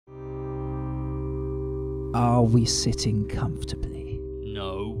Are we sitting comfortably?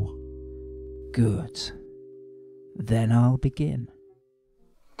 No. Good. Then I'll begin.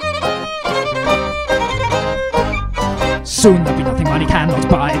 Soon there'll be nothing money cannot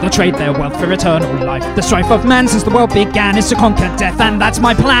buy. They'll trade their wealth for eternal life. The strife of man since the world began is to conquer death, and that's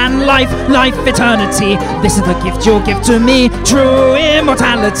my plan. Life, eternity. This is the gift you'll give to me. True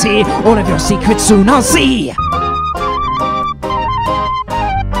immortality. All of your secrets soon I'll see.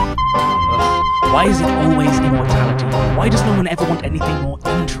 Why is it always immortality? Why does no one ever want anything more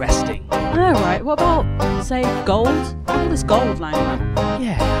interesting? Oh, right. What about, say, gold? All this gold lying around.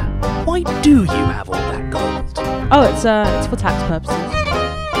 Yeah. Why do you have all that gold? Oh, it's for tax purposes.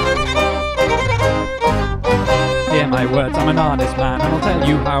 Hear my words, I'm an honest man, and I'll tell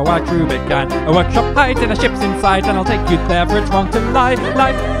you how our crew began. A workshop hides and a ship's inside, and I'll take you there, for it's wrong to lie.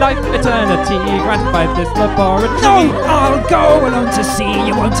 Life, eternity, granted by this laboratory. No, I'll go alone to sea.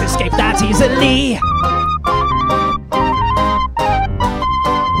 You won't escape that easily. He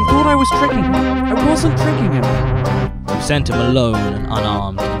thought I was tricking him. I wasn't tricking him. You sent him alone and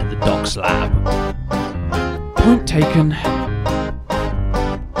unarmed into the docks lab. Point taken.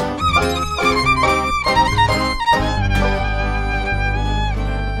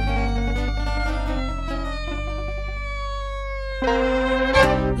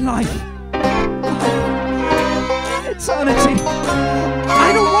 Life. Eternity.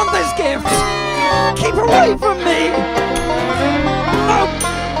 I don't want this gift. Keep away from me. No.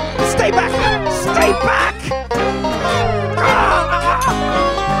 Stay back. Stay back.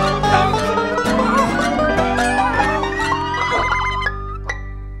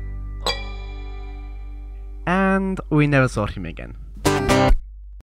 And we never saw him again.